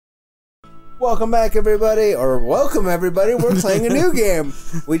Welcome back, everybody, or welcome, everybody. We're playing a new game.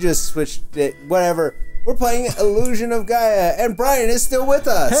 We just switched it, whatever. We're playing Illusion of Gaia, and Brian is still with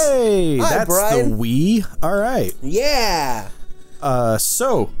us. Hey, hi, that's Brian. the we. All right. Yeah.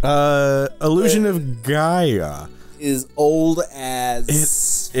 Illusion of Gaia Is old as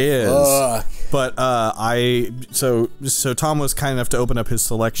it is. fuck. But so Tom was kind enough to open up his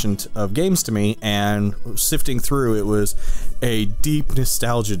selection of games to me, and sifting through, it was a deep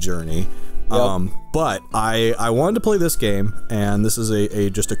nostalgia journey. Yep. But I wanted to play this game, and this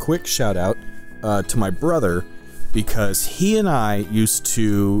is just a quick shout out to my brother, because he and I used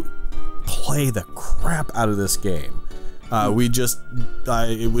to play the crap out of this game.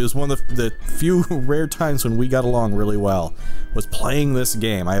 It was one of the few rare times when we got along really well, was playing this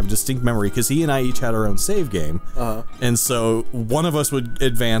game. I have a distinct memory because he and I each had our own save game. And so one of us would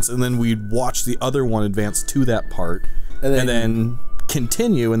advance, and then we'd watch the other one advance to that part, and then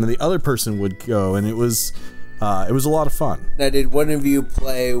continue, and then the other person would go, and it was a lot of fun. Now, did one of you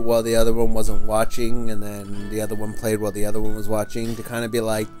play while the other one wasn't watching, and then the other one played while the other one was watching, to kind of be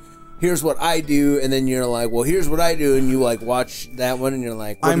like, here's what I do, and then you're like, well, here's what I do, and you like watch that one, and you're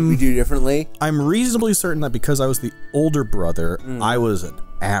like, what did we do differently? I'm reasonably certain that because I was the older brother, I was an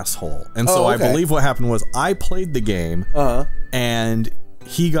asshole. And so I believe what happened was I played the game, and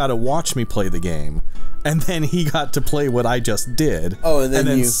he got to watch me play the game, and then he got to play what I just did. Oh, and then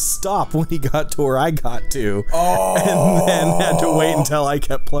you stop when he got to where I got to. Oh. And then had to wait until I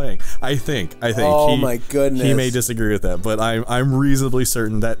kept playing. I think. Oh my goodness. He may disagree with that, but I'm reasonably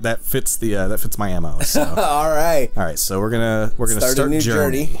certain that fits my MO. So. All right. So we're gonna start a new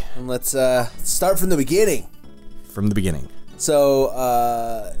journey. And let's start from the beginning. From the beginning. So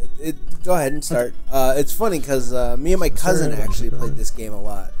go ahead and start. It's funny because me and my cousin actually played this game a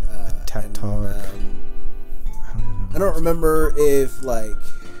lot. I don't remember if, like...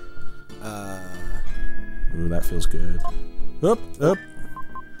 Ooh, that feels good. Up.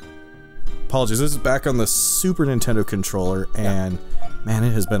 Apologies, this is back on the Super Nintendo controller, and man,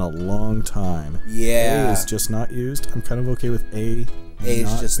 it has been a long time. Yeah. A is just not used. I'm kind of okay with A. A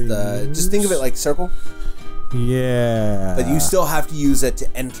is just think of it like circle. Yeah. But you still have to use it to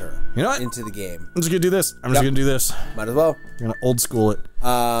enter into the game. I'm just gonna do this. I'm just gonna do this. Might as well. You're gonna old school it.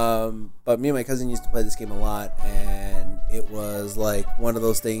 But me and my cousin used to play this game a lot, and it was like one of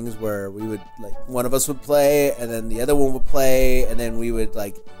those things where we would, like, one of us would play, and then the other one would play, and then we would,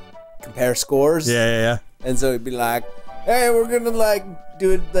 like, compare scores. Yeah. And so it'd be like, hey, we're gonna, like,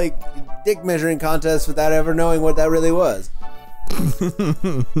 do it, like, dick measuring contest without ever knowing what that really was.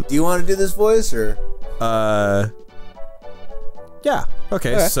 Do you want to do this voice, or? Yeah.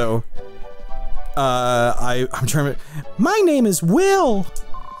 Okay. So, I'm trying to. My name is Will.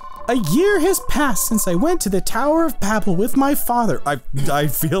 A year has passed since I went to the Tower of Babel with my father. I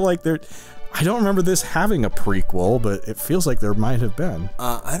feel like there. I don't remember this having a prequel, but it feels like there might have been.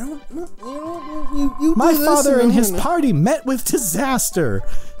 I don't know. You my father and his party met with disaster.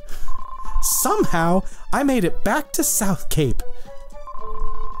 Somehow, I made it back to South Cape.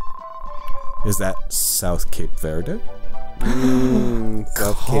 Is that South Cape Verde?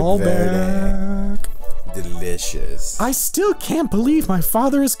 South Cape Verde. Delicious. I still can't believe my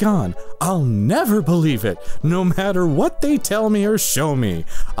father is gone. I'll never believe it, no matter what they tell me or show me.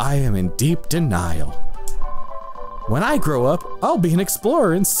 I am in deep denial. When I grow up, I'll be an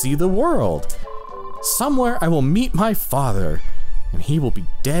explorer and see the world. Somewhere I will meet my father, and he will be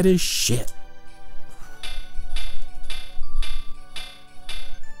dead as shit.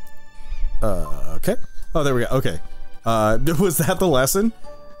 Okay. Oh, there we go. Okay. Was that the lesson?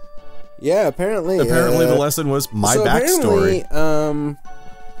 Yeah, apparently. Apparently, the lesson was my backstory.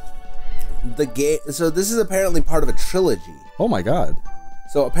 The game. So this is apparently part of a trilogy. Oh my god.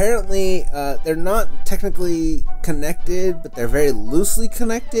 So apparently, they're not technically connected, but they're very loosely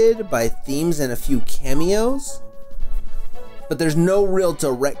connected by themes and a few cameos. But there's no real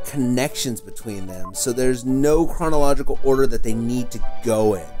direct connections between them, so there's no chronological order that they need to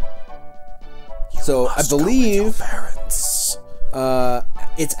go in. So I believe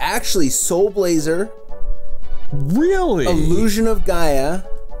it's actually Soul Blazer, really, Illusion of Gaia,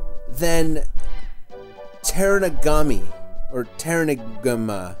 then Taranagami or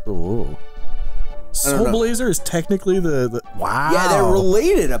Taranagama. Ooh. Soul Blazer is technically the wow. Yeah, they're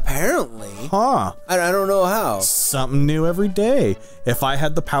related apparently. Huh. I don't know how. Something new every day. If I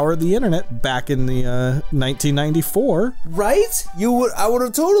had the power of the internet back in the 1994, right? I would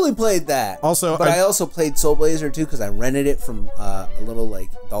have totally played that. Also, but I also played Soul Blazer too because I rented it from a little like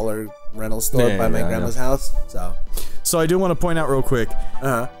dollar rental store by my grandma's house. So I do want to point out real quick,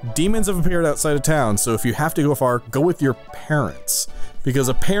 demons have appeared outside of town, so if you have to go far, go with your parents. because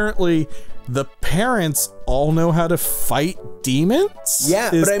apparently the parents all know how to fight demons.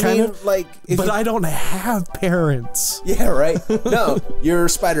 Yeah, but I mean, like, but I don't have parents. Yeah, right. No, you're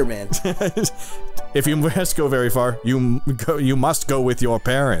Spider-Man. If you must go very far, you must go with your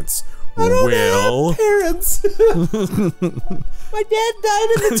parents. I don't have parents. My dad died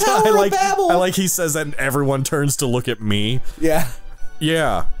in the Tower of Babel. I like he says that and everyone turns to look at me. Yeah.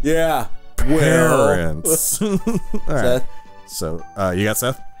 Yeah. Yeah. Parents. All right. Seth? So, you got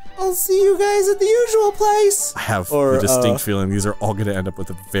Seth? I'll see you guys at the usual place. I have a distinct feeling these are all going to end up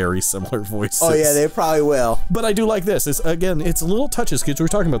with very similar voices. Oh yeah, they probably will. But I do like this. It's a little touches, because we were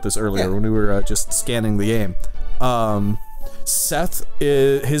talking about this earlier when we were just scanning the game. Seth,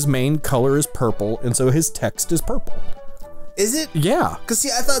 his main color is purple, and so his text is purple. Is it? Yeah. Because see,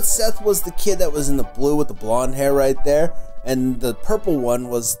 I thought Seth was the kid that was in the blue with the blonde hair right there, and the purple one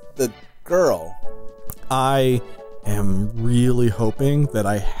was the girl. I am really hoping that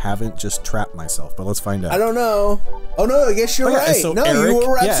I haven't just trapped myself, but let's find out. I don't know. Oh no, I guess you're right. So no, Eric, you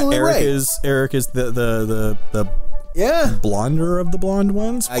were absolutely right. Eric is the blonder of the blonde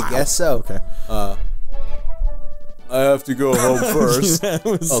ones. I guess so. Okay. I have to go home first.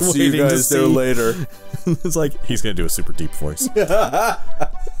 I'll see you guys there later. It's like he's gonna do a super deep voice.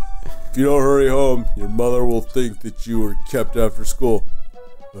 If you don't hurry home, your mother will think that you were kept after school.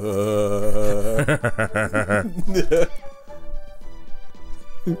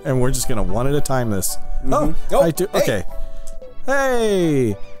 And we're just gonna one at a time this. Oh, I do. Hey. Okay.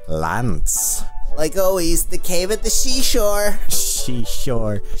 Hey, Lance. Like always, the cave at the seashore.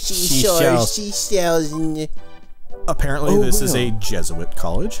 Seashore. Seashells. Apparently, this is a Jesuit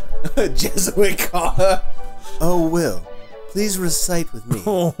college. Jesuit college. Oh, Will, please recite with me.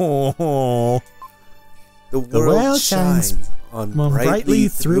 Oh. The world shines on brightly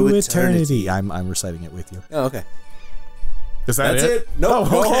through eternity. I'm reciting it with you. Oh, okay. Is that That's it? Nope,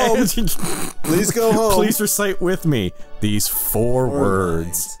 go home. Please go home. Please recite with me these four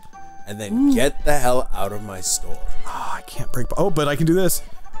words. And then get the hell out of my store. Oh, I can't break. Oh, but I can do this.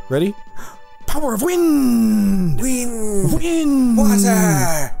 Ready? Power of wind! Wind! Wind!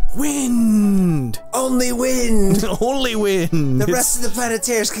 Water! Wind! Only wind! Only wind! The rest of the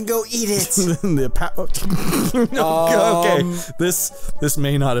Planeteers can go eat it! Okay, this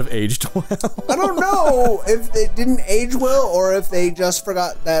may not have aged well. I don't know if they didn't age well or if they just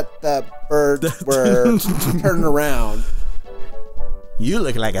forgot that the birds were turning around. You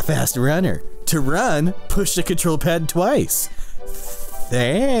look like a fast runner. To run, push the control pad twice.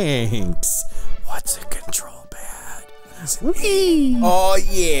 Thanks. What's a control pad? Whee! Oh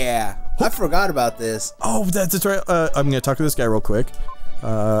yeah, I forgot about this. Oh, that's right. I'm gonna talk to this guy real quick.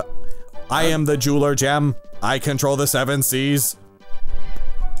 I am the jeweler gem. I control the 7 seas.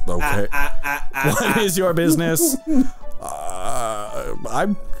 Okay. What is your business?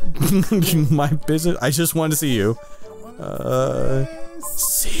 I'm my business. I just want to see you.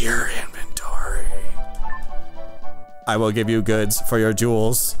 See your inventory. I will give you goods for your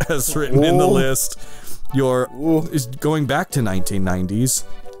jewels, as written in the list. Is going back to 1990s.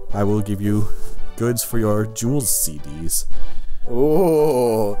 I will give you goods for your jewels CDs.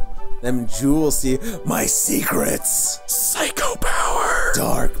 Oh, them jewels my secrets. Psycho power.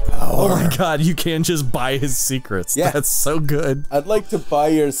 Dark power. Oh my god, you can just buy his secrets. Yeah. That's so good. I'd like to buy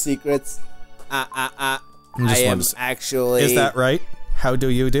your secrets. I am actually... Is that right? How do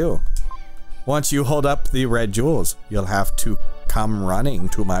you do? Once you hold up the red jewels, you'll have to come running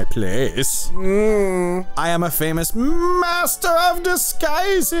to my place. I am a famous master of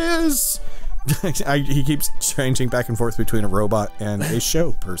disguises. He keeps changing back and forth between a robot and a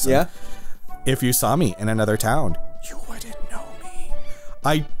show person. Yeah. If you saw me in another town, you wouldn't know me.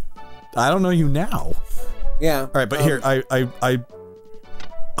 I don't know you now. Yeah. All right, but here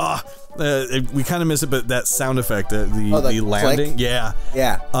we kind of miss it, but that sound effect, the landing, click?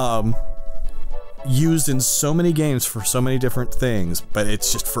 Yeah. Used in so many games for so many different things, but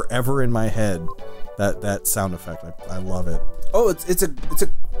it's just forever in my head. That sound effect, I love it. Oh, it's a.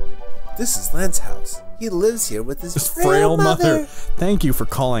 This is Len's house. He lives here with his frail mother. Thank you for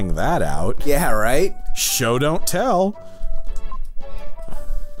calling that out. Yeah, right. Show don't tell.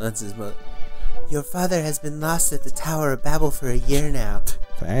 That's his mother. Your father has been lost at the Tower of Babel for a year now.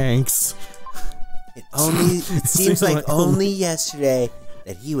 Thanks. It seems like only yesterday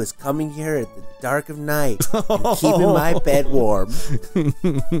that he was coming here at the dark of night and keeping my bed warm.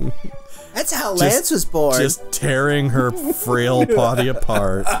 That's how Lance was born. Just tearing her frail body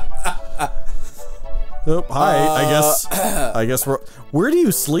apart. Oh, hi. I guess we're. Where do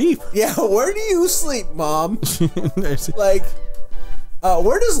you sleep? Yeah, where do you sleep, Mom? Like,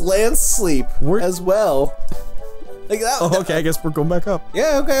 where does Lance sleep as well? Like that. Oh, okay. I guess we're going back up.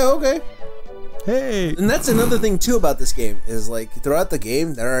 Yeah. Okay. Hey. And that's another thing too about this game is like throughout the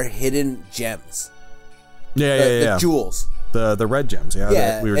game there are hidden gems. Yeah. The jewels. The red gems.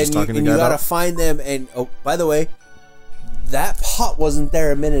 Yeah. We were just talking to and Guy you gotta about. find them. And oh, by the way, that pot wasn't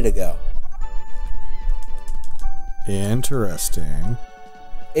there a minute ago. Interesting.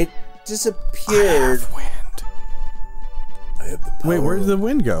 It disappeared. I have the power. Wait, where did the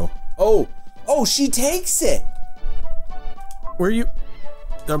wind go? Oh, she takes it. Where are you?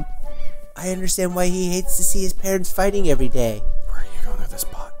 I understand why he hates to see his parents fighting every day. Where are you going with this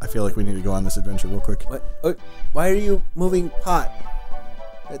pot? I feel like we need to go on this adventure real quick. What? Why are you moving pot?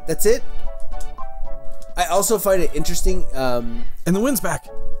 That's it? I also find it interesting, and the wind's back.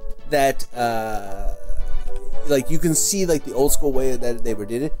 That, like, you can see, like, the old school way that they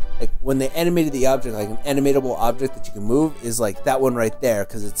did it. Like, when they animated the object, like, an animatable object that you can move is, like, that one right there,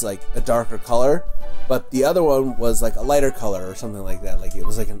 because it's, like, a darker color. But the other one was, like, a lighter color or something like that. Like, it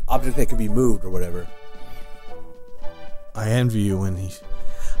was, like, an object that could be moved or whatever. I envy you when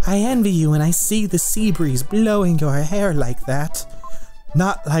I see the sea breeze blowing your hair like that.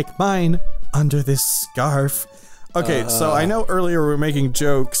 Not like mine under this scarf. Okay, so I know earlier we were making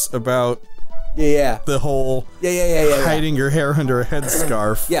jokes about the whole hiding your hair under a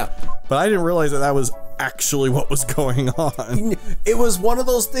headscarf. Yeah. But I didn't realize that was actually what was going on. It was one of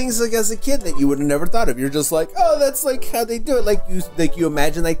those things, like, as a kid that you would have never thought of. You're just like, oh, that's like how they do it. Like you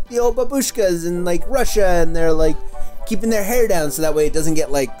imagine like the old babushkas in like Russia, and they're like keeping their hair down so that way it doesn't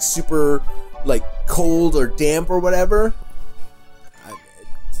get like super like cold or damp or whatever.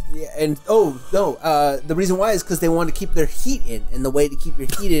 Yeah, and the reason why is because they want to keep their heat in, and the way to keep your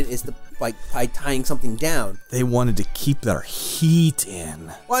heat in is by tying something down. They wanted to keep their heat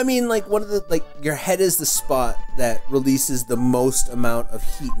in. Well, I mean, like one of the your head is the spot that releases the most amount of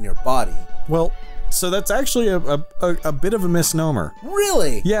heat in your body. Well, so that's actually a bit of a misnomer.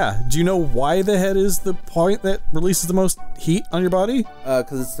 Really? Yeah. Do you know why the head is the point that releases the most heat on your body?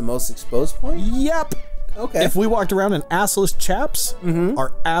 Because it's the most exposed point? Yep. Okay. If we walked around in assless chaps,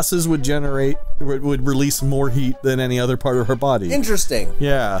 our asses would release more heat than any other part of our body. Interesting.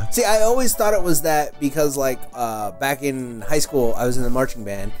 Yeah. See, I always thought it was that because, like, back in high school, I was in the marching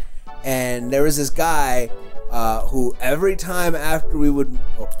band, and there was this guy who every time after we would...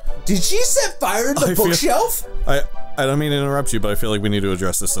 Oh, did she set fire to the bookshelf? I don't mean to interrupt you, but I feel like we need to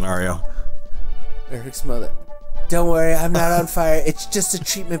address this scenario. Eric's mother. Don't worry, I'm not on fire. It's just a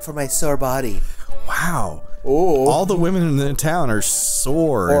treatment for my sore body. Wow. Oh. All the women in the town are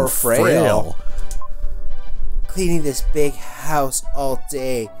sore or frail. Cleaning this big house all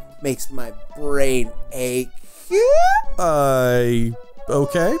day makes my brain ache. Okay.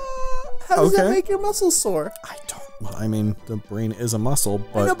 How does that make your muscles sore? I don't. Well, I mean, the brain is a muscle,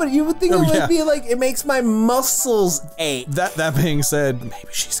 but... I know, but you would think it would be like, it makes my muscles ache. That being said, maybe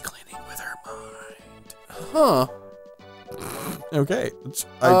she's cleaning with her mind. Huh. Okay.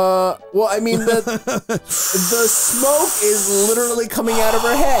 Well, I mean, the smoke is literally coming out of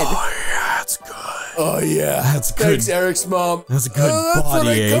her head. Oh, yeah, that's good. Oh, yeah. That's good. Thanks, Eric's mom. That's a good that's body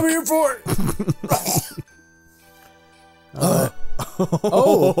what ache. I come here for.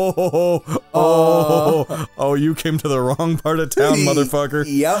 Oh, you came to the wrong part of town, motherfucker.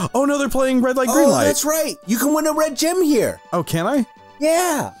 Yep. Oh, no, they're playing red light, green light. Oh, that's right. You can win a red gem here. Oh, can I?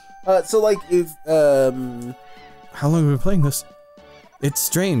 Yeah. So, like, if, How long have we been playing this? It's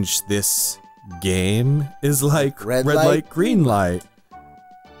strange. This game is like red light, green light.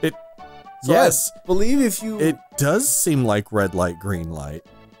 Yes. I believe if you... It does seem like red light, green light.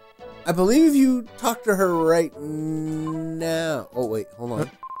 I believe if you talk to her right now... Oh, wait. Hold on.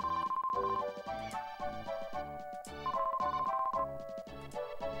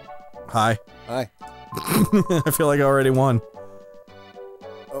 Hi. Hi. I feel like I already won.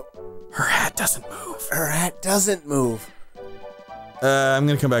 Oh. Her hat doesn't move. Her hat doesn't move. I'm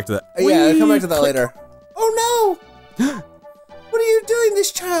gonna come back to that. Yeah, I'll come back to that later. Oh, no! What are you doing,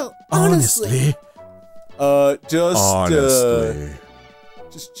 this child? Honestly.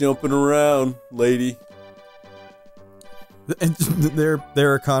 Just jumping around, lady.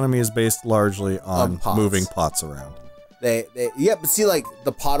 Their economy is based largely on moving pots around. Yeah, but see, like,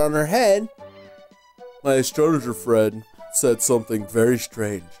 the pot on her head, my astrologer friend said something very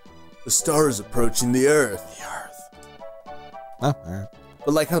strange. The star is approaching the Earth. The Earth. Oh, alright.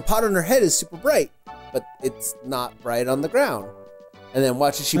 But, like, the pot on her head is super bright, but it's not bright on the ground. And then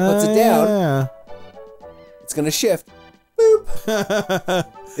watch as she puts it down. Yeah. It's gonna shift. Boop.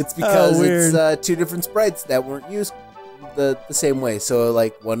 It's because it's two different sprites that weren't used the same way. So,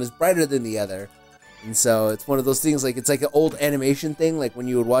 like, one is brighter than the other. And so it's one of those things, like, it's like an old animation thing, like when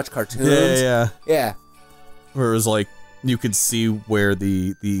you would watch cartoons. Yeah. Yeah. where it was like you could see where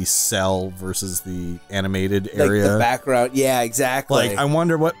the cell versus the animated area, like the background. Yeah, exactly. Like, I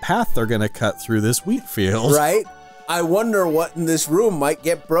wonder what path they're gonna cut through this wheat field. Right? I wonder what in this room might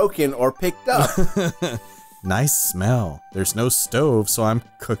get broken or picked up. Nice smell. There's no stove, so I'm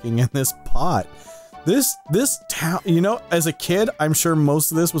cooking in this pot. This town, you know, as a kid, I'm sure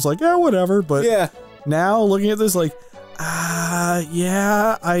most of this was like, yeah, whatever. But yeah, now looking at this, like,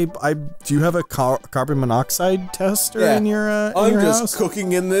 yeah, I do you have a carbon monoxide tester in your I'm your just house?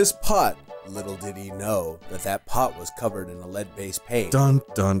 cooking in this pot. Little did he know that pot was covered in a lead-based paint. Dun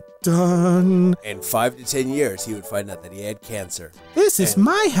dun dun. In 5 to 10 years, he would find out that he had cancer. This is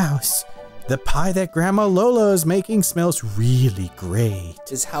my house. The pie that Grandma Lola is making smells really great.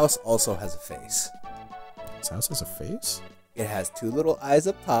 His house also has a face. His house has a face? It has 2 little eyes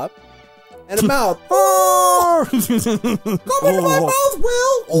up top and a mouth. Oh! Come into my mouth,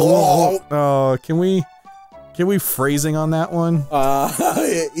 Will! Oh, can we phrasing on that one?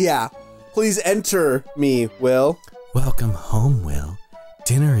 Yeah. Please enter me, Will. Welcome home, Will.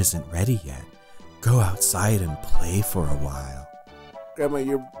 Dinner isn't ready yet. Go outside and play for a while. Grandma,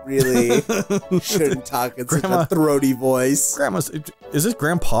 you really shouldn't talk in such a throaty voice. Is this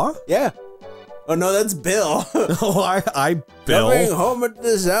Grandpa? Yeah. Oh no, that's Bill. Oh, I Bill. Coming home at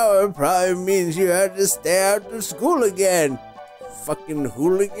this hour probably means you had to stay after school again. Fucking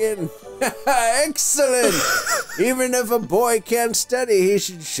hooligan. Excellent. Even if a boy can't study, he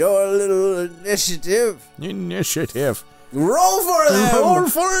should show a little initiative. Initiative. Roll for them. Roll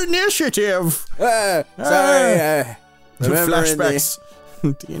for initiative. Sorry. Flashbacks.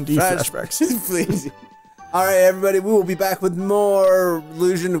 D&D flashbacks. Please. All right, everybody. We will be back with more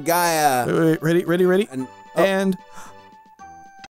Illusion of Gaia. Wait, ready? And